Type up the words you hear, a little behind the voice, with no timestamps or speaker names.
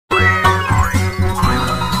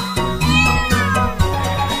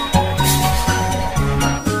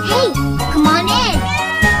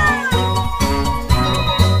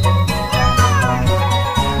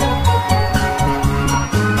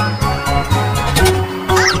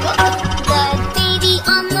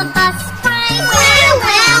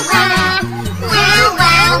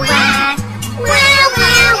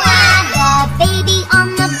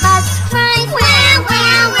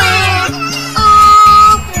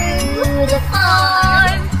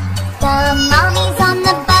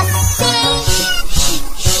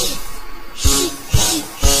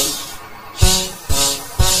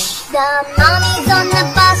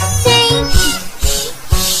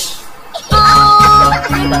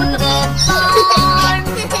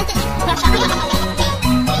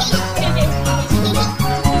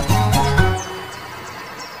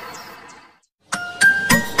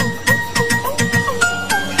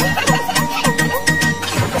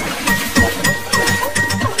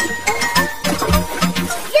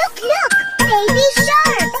Baby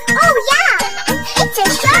shark! Oh yeah! It's a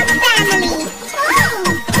shark family!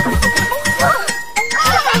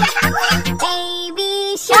 Baby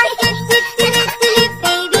shark!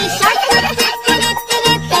 Baby shark!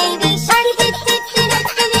 Baby shark!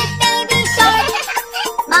 Baby shark!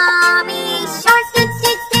 Mommy shark!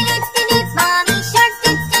 Mommy shark!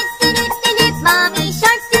 Mommy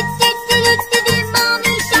shark!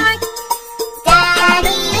 Mommy shark!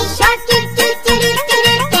 Daddy shark!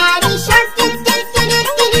 Daddy shark!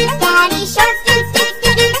 Daddy shark,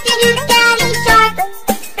 Daddy shark,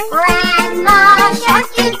 Grandma shark, Grandma shark,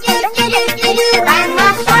 Grandma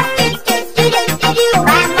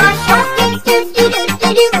shark,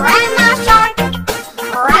 Grandma shark,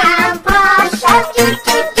 Grandpa shark,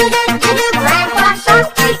 Grandpa shark,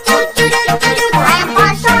 Grandpa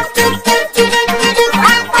shark,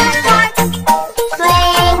 Grandpa shark,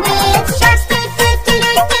 play with sharks,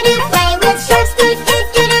 play with sharks, play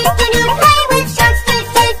with sharks.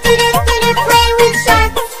 Play with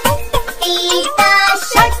sharks. Feed the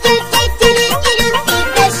sharks. Feed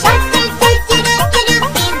the sharks.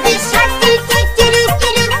 Feed the sharks. Feed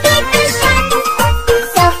the sharks.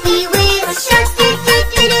 Selfie with sharks.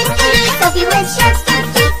 Selfie with sharks.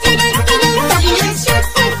 Selfie with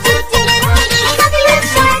sharks. Selfie with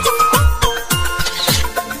sharks.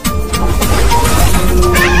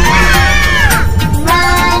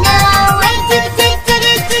 Run away.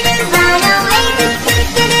 Run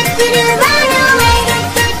away.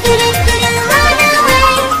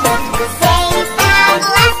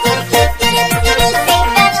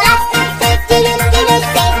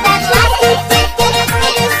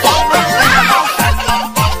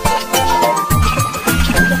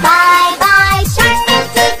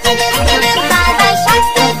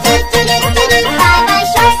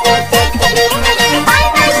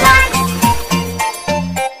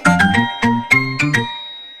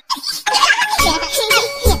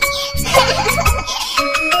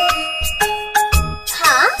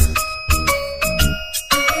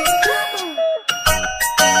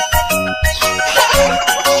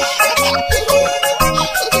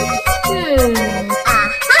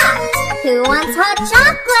 Who wants hot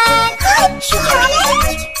chocolate? Hot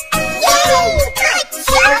chocolate? Yay! Hot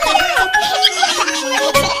chocolate!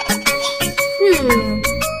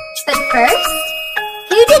 But first,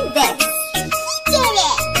 who did this? He did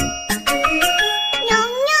it! No,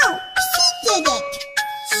 she did it!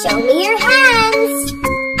 Show me your hands!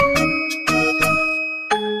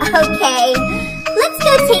 Okay, let's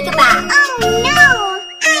go take a bath. Oh no!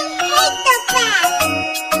 I hate the bath!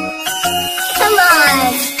 Come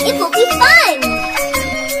on! It will be fun!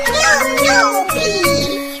 No,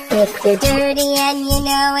 please! If you're dirty and you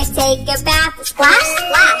know it, take a bath. Splash,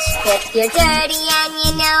 splash! If you're dirty and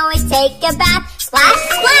you know it, take a bath. Splash,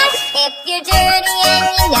 splash! If you're dirty and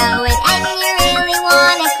you know it, and you really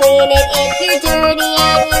wanna clean it. If you're dirty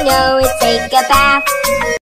and you know it, take a bath.